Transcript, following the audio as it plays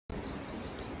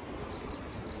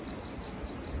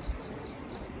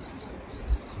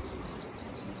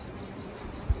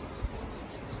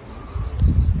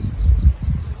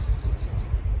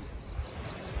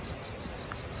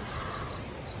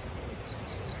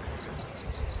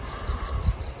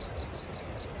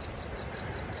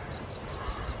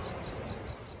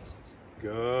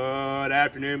Good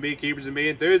afternoon, beekeepers and bee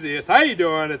enthusiasts. How you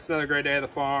doing? It's another great day at the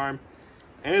farm.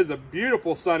 And it is a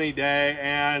beautiful sunny day,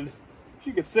 and as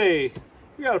you can see,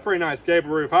 we got a pretty nice gable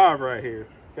roof hive right here.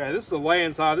 Okay, this is a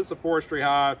Layens hive. This is a Forestry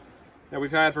Hive that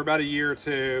we've had for about a year or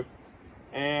two.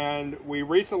 And we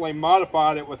recently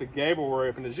modified it with a gable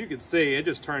roof, and as you can see, it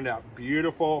just turned out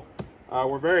beautiful.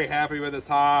 We're very happy with this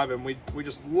hive, and we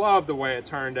just love the way it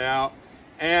turned out.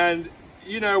 And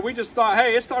you know, we just thought,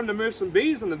 hey, it's time to move some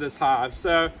bees into this hive.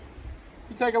 So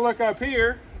you take a look up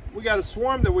here, we got a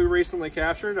swarm that we recently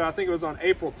captured. I think it was on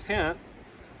April 10th.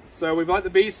 So we've let the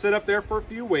bees sit up there for a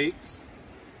few weeks.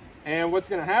 And what's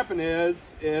gonna happen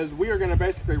is we are gonna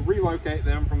basically relocate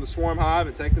them from the swarm hive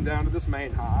and take them down to this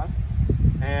main hive.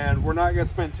 And we're not gonna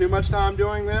spend too much time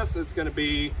doing this.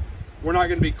 We're not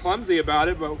gonna be clumsy about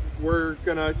it, but we're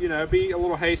gonna, you know, be a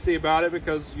little hasty about it,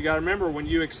 because you gotta remember, when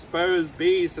you expose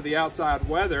bees to the outside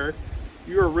weather,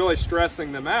 you are really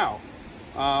stressing them out.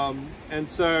 And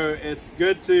so it's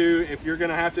good to, if you're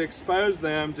gonna have to expose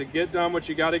them, to get done what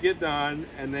you gotta get done,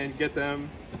 and then get them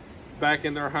back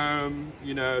in their home,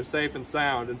 you know, safe and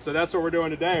sound. And so that's what we're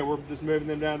doing today. We're just moving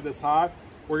them down to this hive.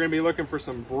 We're gonna be looking for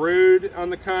some brood on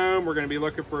the comb. We're gonna be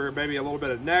looking for maybe a little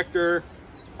bit of nectar.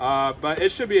 But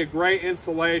it should be a great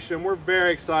installation. We're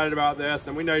very excited about this,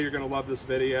 and we know you're gonna love this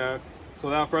video. So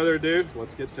without further ado,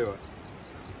 let's get to it.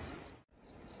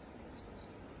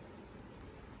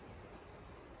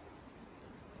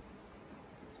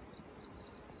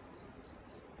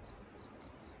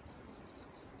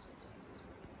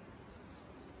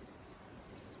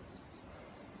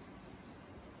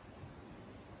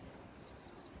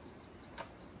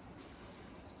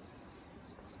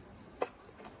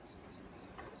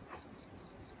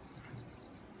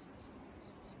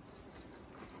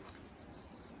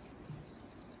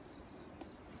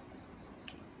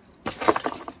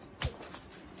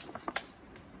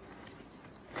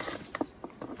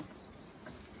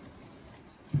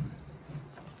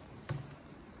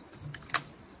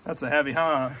 That's a heavy,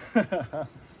 huh?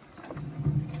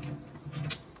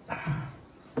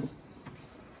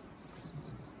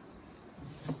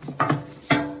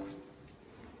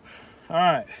 All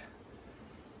right,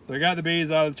 so I got the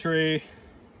bees out of the tree.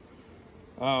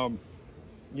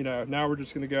 You know, now we're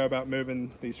just gonna go about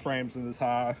moving these frames in this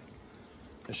hive.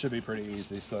 It should be pretty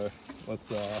easy, so let's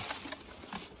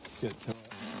get to it.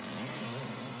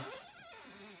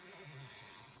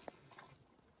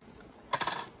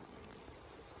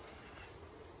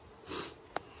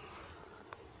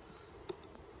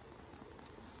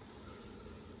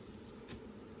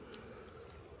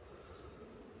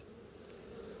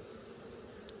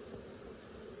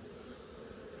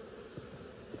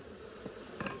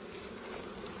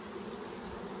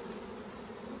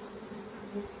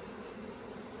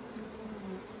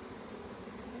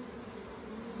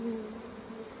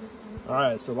 All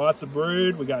right, so lots of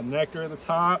brood. We got nectar at the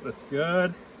top, that's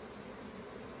good.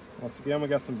 Once again, we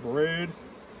got some brood.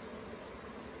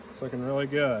 It's looking really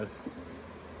good.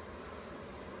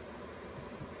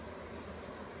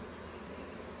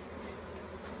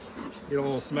 Get a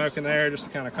little smoke in there just to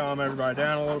kind of calm everybody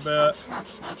down a little bit.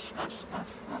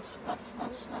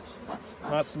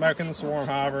 Not smoking the swarm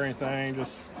hive or anything,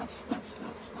 just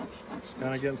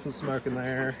kind of getting some smoke in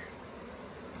there.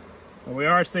 But we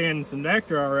are seeing some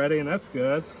nectar already, and that's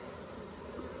good.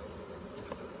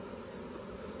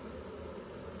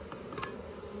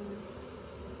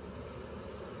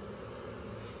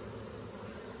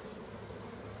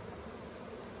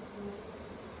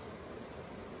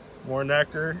 More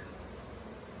nectar.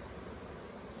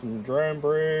 Some drone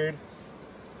brood.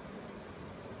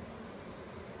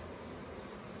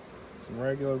 Some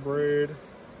regular brood.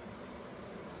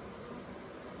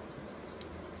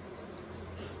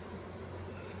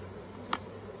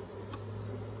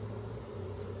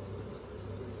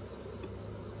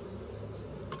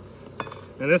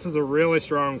 And this is a really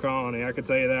strong colony, I can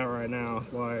tell you that right now.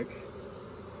 Like,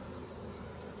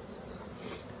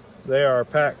 they are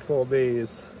packed full of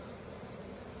bees.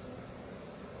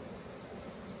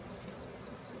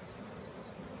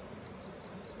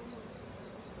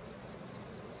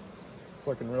 It's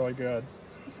looking really good.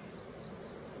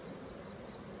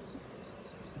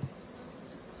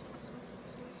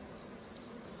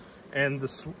 And the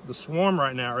swarm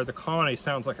right now, or the colony,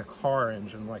 sounds like a car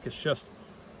engine. Like, it's just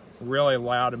really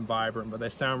loud and vibrant, but they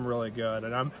sound really good.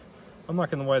 And I'm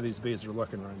liking the way these bees are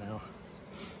looking right now.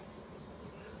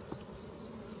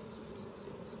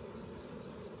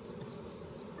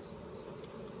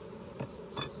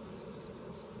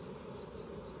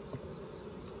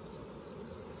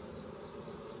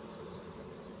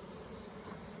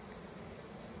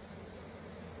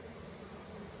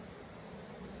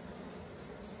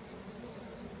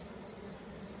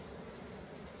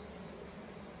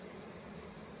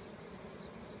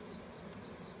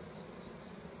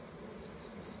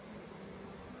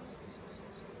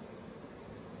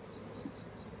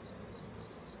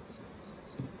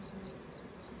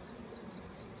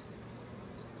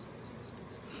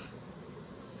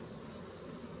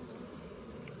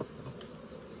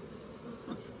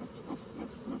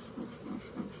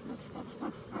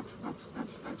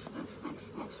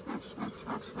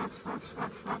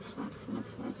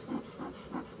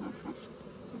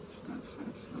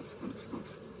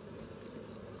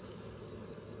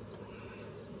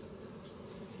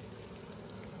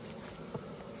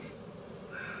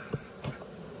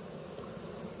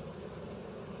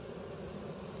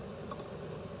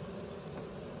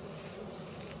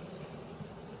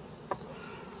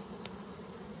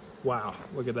 Wow,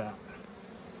 look at that.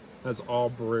 That's all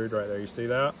brood right there. You see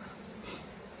that?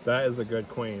 That is a good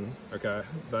queen, okay?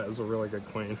 That is a really good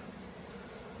queen.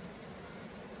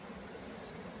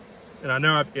 And I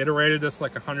know I've iterated this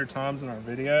like 100 times in our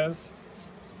videos.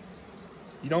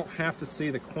 You don't have to see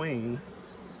the queen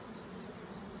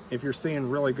if you're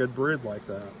seeing really good brood like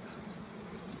that.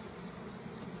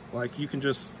 Like, you can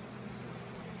just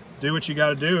do what you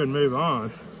gotta do and move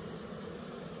on.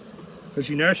 Because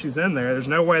you know she's in there. There's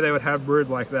no way they would have brood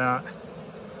like that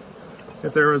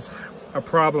if there was a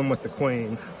problem with the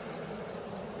queen.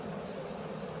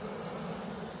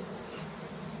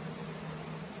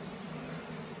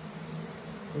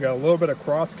 We got a little bit of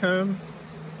cross comb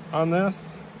on this,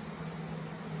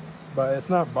 but it's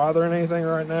not bothering anything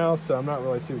right now, so I'm not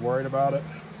really too worried about it.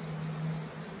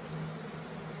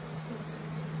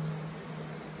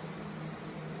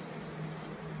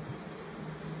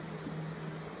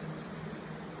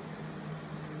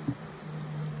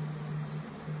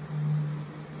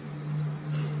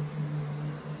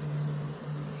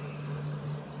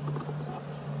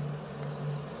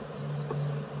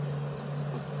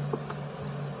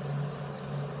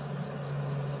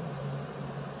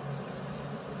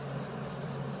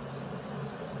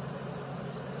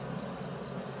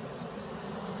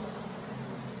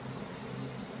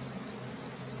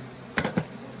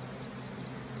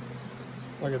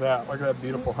 Look at that. Look at that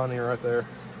beautiful honey right there.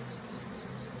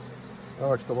 That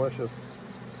looks delicious.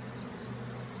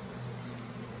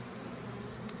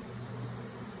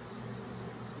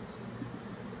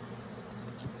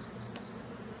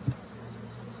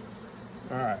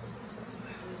 All right.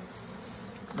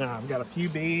 Now I've got a few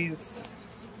bees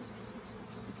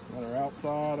that are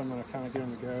outside. I'm going to kind of get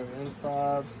them to go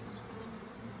inside.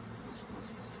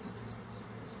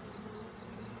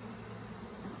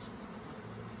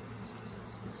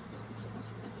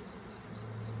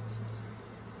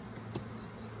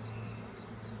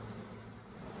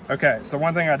 Okay, so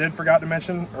one thing I did forget to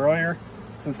mention earlier,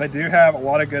 since they do have a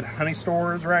lot of good honey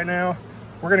stores right now,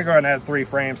 we're going to go ahead and add 3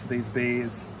 frames to these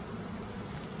bees.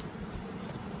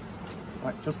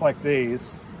 Just like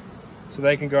these, so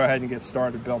they can go ahead and get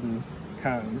started building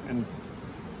comb and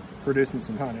producing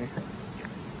some honey.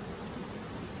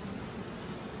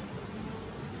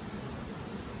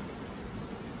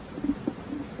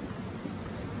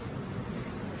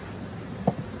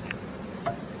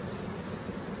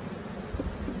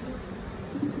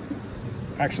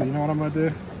 Actually, you know what I'm going to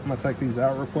do? I'm going to take these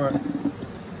out real quick.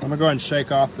 I'm going to go ahead and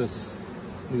shake off these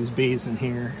bees in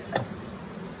here,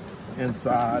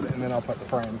 inside, and then I'll put the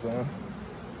frames in.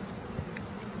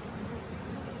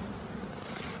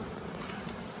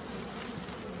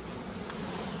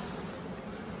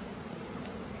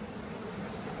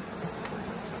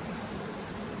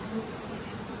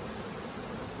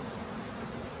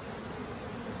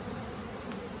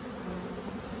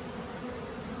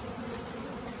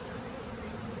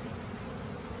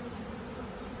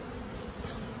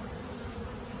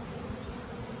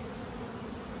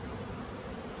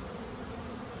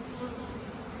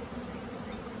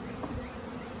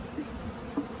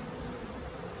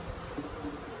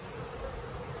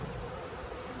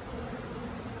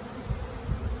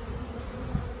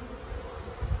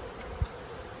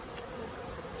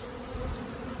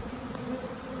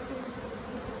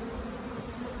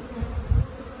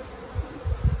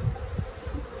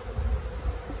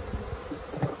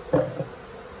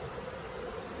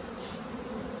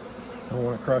 I don't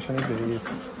want to crush any bees.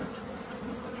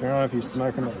 Generally, if you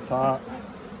smoke them at the top.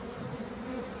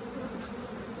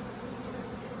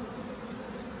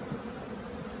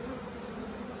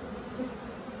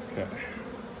 Okay.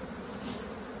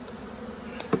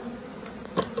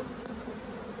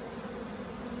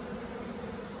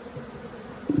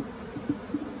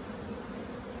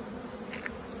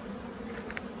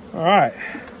 All right.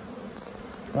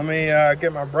 Let me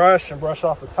get my brush and brush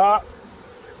off the top.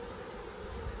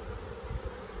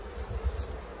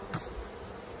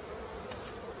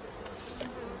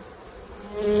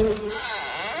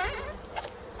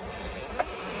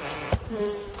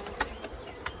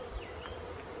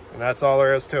 And that's all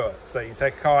there is to it. So you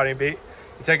take a colony bee, you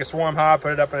take a swarm hive,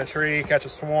 put it up in a tree, catch a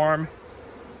swarm,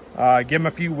 give them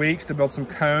a few weeks to build some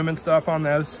comb and stuff on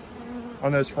those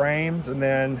frames, and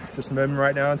then just move them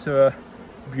right down to a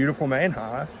beautiful main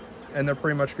hive, and they're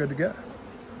pretty much good to go.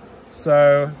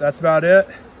 So that's about it.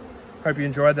 Hope you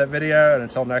enjoyed that video, and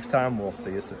until next time, we'll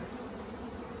see you soon.